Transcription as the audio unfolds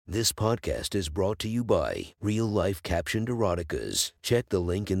This podcast is brought to you by Real Life Captioned Eroticas. Check the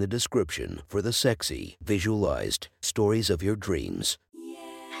link in the description for the sexy, visualized stories of your dreams.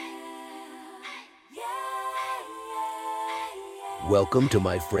 Welcome to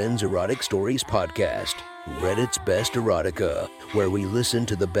my friend's Erotic Stories podcast, Reddit's Best Erotica, where we listen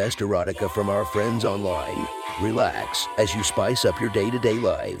to the best erotica from our friends online. Relax as you spice up your day-to-day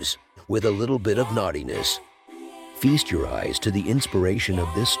lives with a little bit of naughtiness. Feast your eyes to the inspiration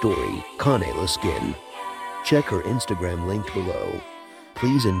of this story, Kanela Skin. Check her Instagram linked below.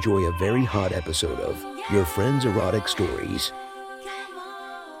 Please enjoy a very hot episode of Your Friend's Erotic Stories.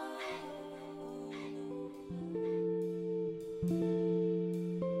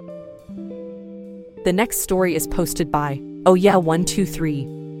 The next story is posted by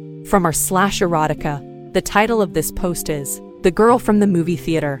OhYeah123 from our /erotica. The title of this post is The Girl from the Movie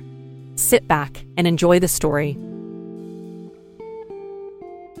Theater. Sit back and enjoy the story.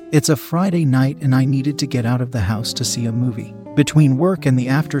 It's a Friday night and I needed to get out of the house to see a movie. Between work and the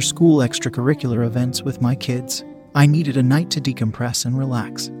after-school extracurricular events with my kids, I needed a night to decompress and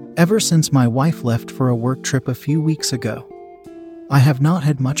relax. Ever since my wife left for a work trip a few weeks ago, I have not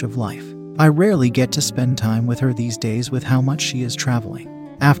had much of life. I rarely get to spend time with her these days with how much she is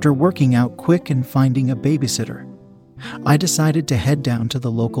traveling. After working out quick and finding a babysitter, I decided to head down to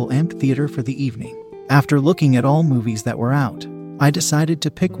the local amphitheater for the evening. After looking at all movies that were out, I decided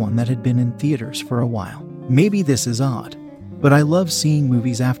to pick one that had been in theaters for a while. Maybe this is odd, but I love seeing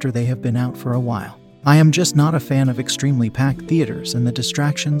movies after they have been out for a while. I am just not a fan of extremely packed theaters and the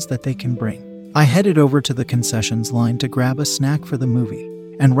distractions that they can bring. I headed over to the concessions line to grab a snack for the movie,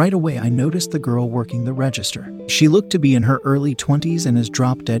 and right away I noticed the girl working the register. She looked to be in her early 20s and is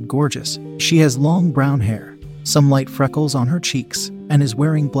drop-dead gorgeous. She has long brown hair, some light freckles on her cheeks, and is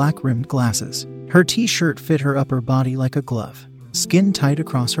wearing black-rimmed glasses. Her t-shirt fit her upper body like a glove, skin tight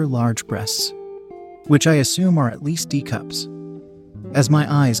across her large breasts, which I assume are at least D cups. As my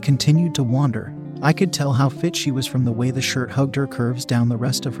eyes continued to wander, I could tell how fit she was from the way the shirt hugged her curves down the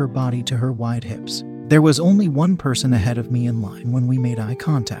rest of her body to her wide hips. There was only one person ahead of me in line when we made eye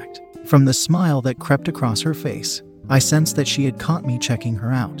contact. From the smile that crept across her face, I sensed that she had caught me checking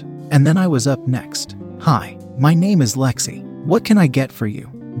her out. And then I was up next. "Hi, my name is Lexi. What can I get for you?"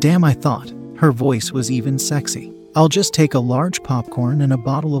 Damn, I thought. Her voice was even sexy. "I'll just take a large popcorn and a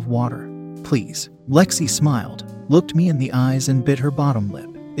bottle of water, please." Lexi smiled, looked me in the eyes and bit her bottom lip.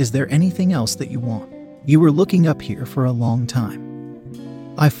 "Is there anything else that you want? You were looking up here for a long time."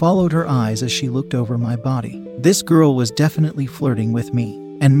 I followed her eyes as she looked over my body. This girl was definitely flirting with me,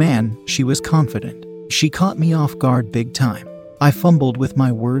 and man, she was confident. She caught me off guard big time. I fumbled with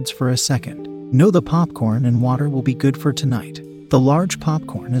my words for a second. "No, the popcorn and water will be good for tonight. The large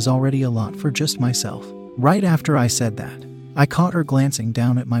popcorn is already a lot for just myself." Right after I said that, I caught her glancing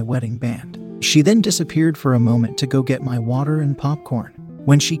down at my wedding band. She then disappeared for a moment to go get my water and popcorn.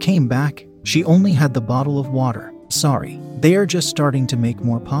 When she came back, she only had the bottle of water. "Sorry, they are just starting to make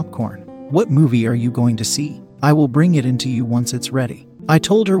more popcorn. What movie are you going to see? I will bring it into you once it's ready." I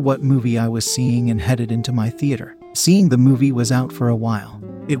told her what movie I was seeing and headed into my theater. Seeing the movie was out for a while.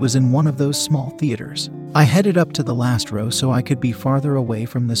 It was in one of those small theaters. I headed up to the last row so I could be farther away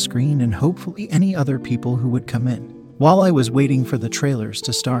from the screen and hopefully any other people who would come in. While I was waiting for the trailers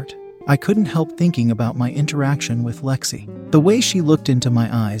to start, I couldn't help thinking about my interaction with Lexi. The way she looked into my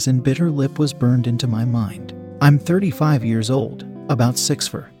eyes and bit her lip was burned into my mind. I'm 35 years old, about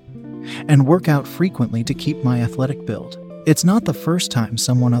 6'4", and work out frequently to keep my athletic build. It's not the first time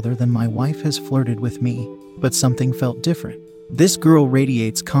someone other than my wife has flirted with me, but something felt different. This girl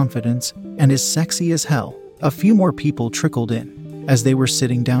radiates confidence and is sexy as hell. A few more people trickled in, as they were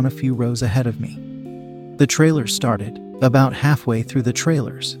sitting down a few rows ahead of me. The trailers started. About halfway through the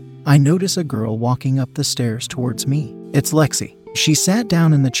trailers, I notice a girl walking up the stairs towards me. It's Lexi. She sat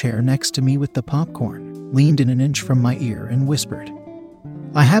down in the chair next to me with the popcorn, leaned in an inch from my ear and whispered,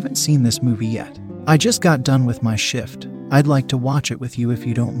 "I haven't seen this movie yet. I just got done with my shift. I'd like to watch it with you if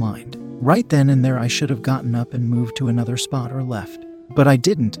you don't mind." Right then and there I should have gotten up and moved to another spot or left. But I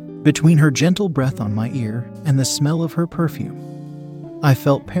didn't. Between her gentle breath on my ear and the smell of her perfume, I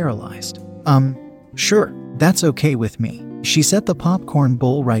felt paralyzed. Sure, that's okay with me." She set the popcorn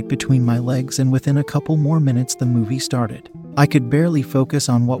bowl right between my legs and within a couple more minutes the movie started. I could barely focus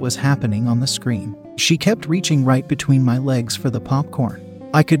on what was happening on the screen. She kept reaching right between my legs for the popcorn.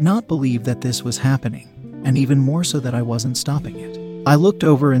 I could not believe that this was happening, and even more so that I wasn't stopping it. I looked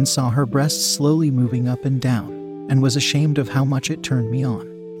over and saw her breasts slowly moving up and down, and was ashamed of how much it turned me on.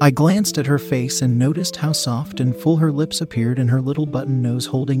 I glanced at her face and noticed how soft and full her lips appeared and her little button nose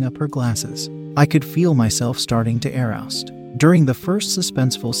holding up her glasses. I could feel myself starting to aroused. During the first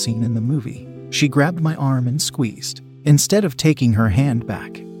suspenseful scene in the movie, she grabbed my arm and squeezed. Instead of taking her hand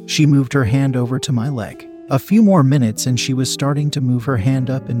back, she moved her hand over to my leg. A few more minutes and she was starting to move her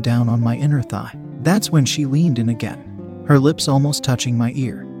hand up and down on my inner thigh. That's when she leaned in again, her lips almost touching my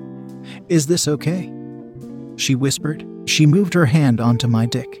ear. "Is this okay?" she whispered. She moved her hand onto my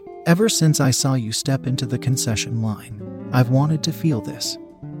dick. "Ever since I saw you step into the concession line, I've wanted to feel this."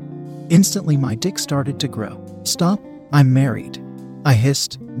 Instantly my dick started to grow. "Stop, I'm married," I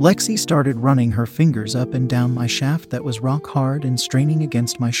hissed. Lexi started running her fingers up and down my shaft that was rock hard and straining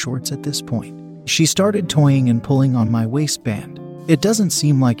against my shorts at this point. She started toying and pulling on my waistband. "It doesn't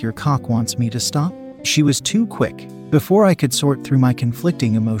seem like your cock wants me to stop." She was too quick. Before I could sort through my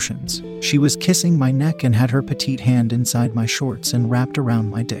conflicting emotions, she was kissing my neck and had her petite hand inside my shorts and wrapped around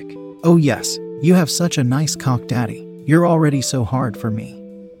my dick. "Oh yes, you have such a nice cock, Daddy. You're already so hard for me."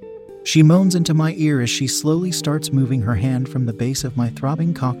 She moans into my ear as she slowly starts moving her hand from the base of my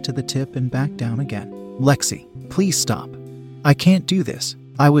throbbing cock to the tip and back down again. "Lexi, please stop. I can't do this."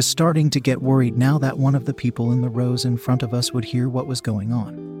 I was starting to get worried now that one of the people in the rows in front of us would hear what was going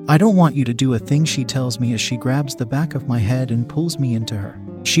on. "I don't want you to do a thing," she tells me as she grabs the back of my head and pulls me into her.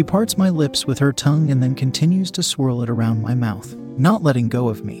 She parts my lips with her tongue and then continues to swirl it around my mouth, not letting go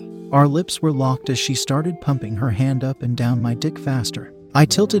of me. Our lips were locked as she started pumping her hand up and down my dick faster. I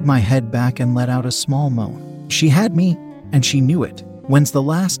tilted my head back and let out a small moan. She had me, and she knew it. "When's the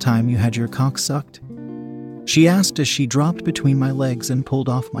last time you had your cock sucked?" she asked as she dropped between my legs and pulled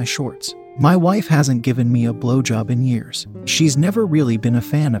off my shorts. "My wife hasn't given me a blowjob in years. She's never really been a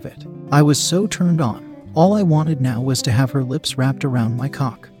fan of it." I was so turned on. All I wanted now was to have her lips wrapped around my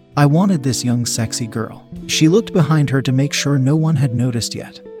cock. I wanted this young sexy girl. She looked behind her to make sure no one had noticed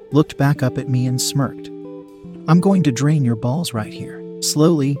yet, looked back up at me and smirked. "I'm going to drain your balls right here."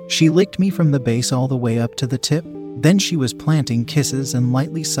 Slowly, she licked me from the base all the way up to the tip. Then she was planting kisses and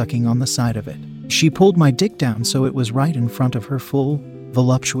lightly sucking on the side of it. She pulled my dick down so it was right in front of her full,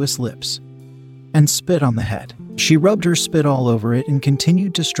 voluptuous lips, and spit on the head. She rubbed her spit all over it and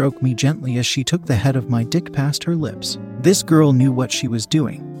continued to stroke me gently as she took the head of my dick past her lips. This girl knew what she was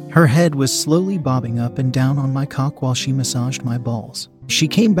doing. Her head was slowly bobbing up and down on my cock while she massaged my balls. She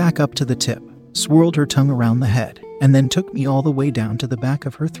came back up to the tip, swirled her tongue around the head, and then took me all the way down to the back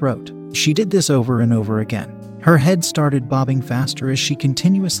of her throat. She did this over and over again. Her head started bobbing faster as she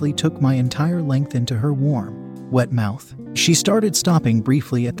continuously took my entire length into her warm, wet mouth. She started stopping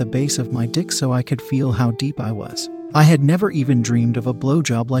briefly at the base of my dick so I could feel how deep I was. I had never even dreamed of a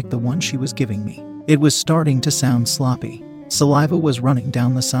blowjob like the one she was giving me. It was starting to sound sloppy. Saliva was running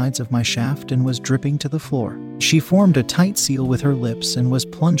down the sides of my shaft and was dripping to the floor. She formed a tight seal with her lips and was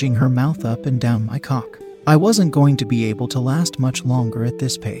plunging her mouth up and down my cock. I wasn't going to be able to last much longer at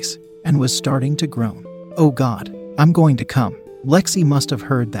this pace, and was starting to groan. "Oh God, I'm going to come." Lexi must have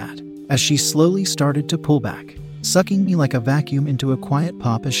heard that, as she slowly started to pull back, sucking me like a vacuum into a quiet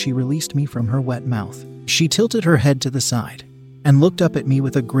pop as she released me from her wet mouth. She tilted her head to the side, and looked up at me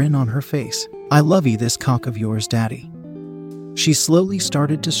with a grin on her face. "I lovey this cock of yours, Daddy." She slowly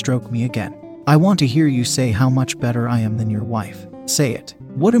started to stroke me again. "I want to hear you say how much better I am than your wife. Say it.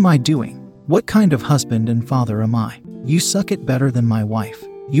 What am I doing? What kind of husband and father am I? You suck it better than my wife.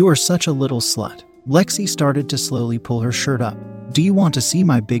 You are such a little slut." Lexi started to slowly pull her shirt up. "Do you want to see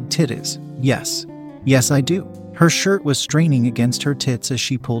my big titties?" "Yes. Yes, I do." Her shirt was straining against her tits as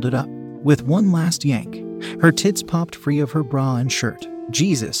she pulled it up. With one last yank, her tits popped free of her bra and shirt.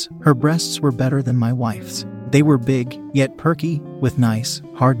 Jesus, her breasts were better than my wife's. They were big, yet perky, with nice,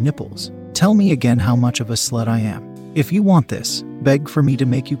 hard nipples. "Tell me again how much of a slut I am. If you want this, beg for me to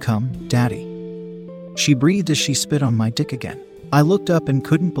make you come, Daddy." She breathed as she spit on my dick again. I looked up and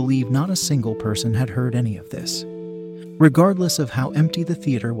couldn't believe not a single person had heard any of this. Regardless of how empty the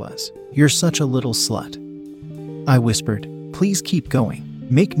theater was. "You're such a little slut," I whispered. "Please keep going.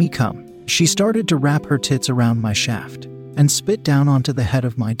 Make me come." She started to wrap her tits around my shaft and spit down onto the head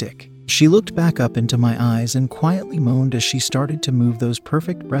of my dick. She looked back up into my eyes and quietly moaned as she started to move those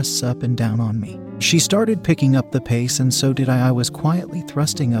perfect breasts up and down on me. She started picking up the pace, and so did I. I was quietly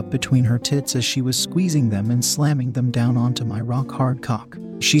thrusting up between her tits as she was squeezing them and slamming them down onto my rock-hard cock.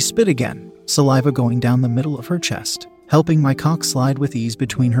 She spit again, saliva going down the middle of her chest, helping my cock slide with ease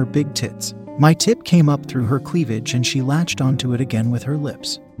between her big tits. My tip came up through her cleavage and she latched onto it again with her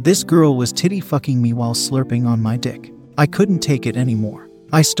lips. This girl was titty fucking me while slurping on my dick. I couldn't take it anymore.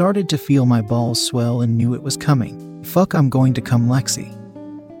 I started to feel my balls swell and knew it was coming. "Fuck, I'm going to come, Lexi,"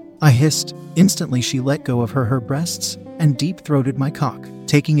 I hissed. Instantly she let go of her breasts and deep-throated my cock,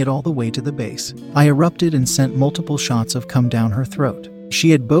 taking it all the way to the base. I erupted and sent multiple shots of cum down her throat.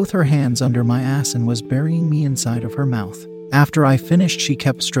 She had both her hands under my ass and was burying me inside of her mouth. After I finished, she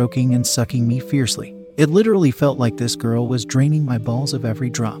kept stroking and sucking me fiercely. It literally felt like this girl was draining my balls of every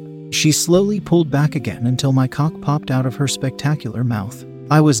drop. She slowly pulled back again until my cock popped out of her spectacular mouth.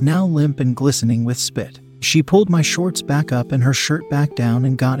 I was now limp and glistening with spit. She pulled my shorts back up and her shirt back down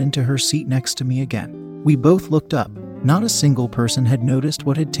and got into her seat next to me again. We both looked up. Not a single person had noticed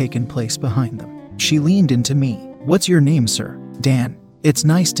what had taken place behind them. She leaned into me. "What's your name, sir?" "Dan." "It's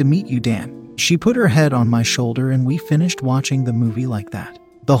nice to meet you, Dan." She put her head on my shoulder and we finished watching the movie like that.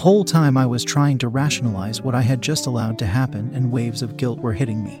 The whole time I was trying to rationalize what I had just allowed to happen and waves of guilt were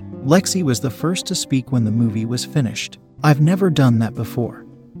hitting me. Lexi was the first to speak when the movie was finished. "I've never done that before."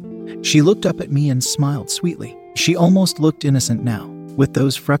 She looked up at me and smiled sweetly. She almost looked innocent now, with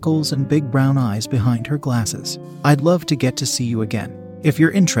those freckles and big brown eyes behind her glasses. "I'd love to get to see you again. If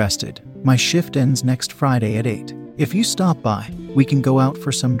you're interested, my shift ends next Friday at 8. If you stop by, we can go out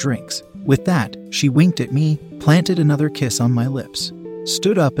for some drinks." With that, she winked at me, planted another kiss on my lips,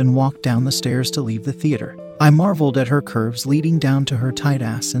 stood up and walked down the stairs to leave the theater. I marveled at her curves leading down to her tight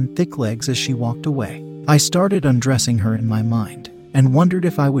ass and thick legs as she walked away. I started undressing her in my mind and wondered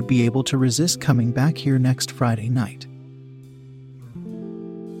if I would be able to resist coming back here next Friday night.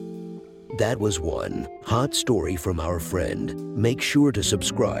 That was one hot story from our friend. Make sure to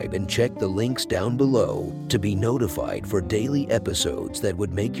subscribe and check the links down below to be notified for daily episodes that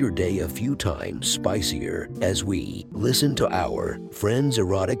would make your day a few times spicier as we listen to our friends'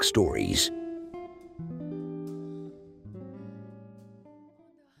 erotic stories.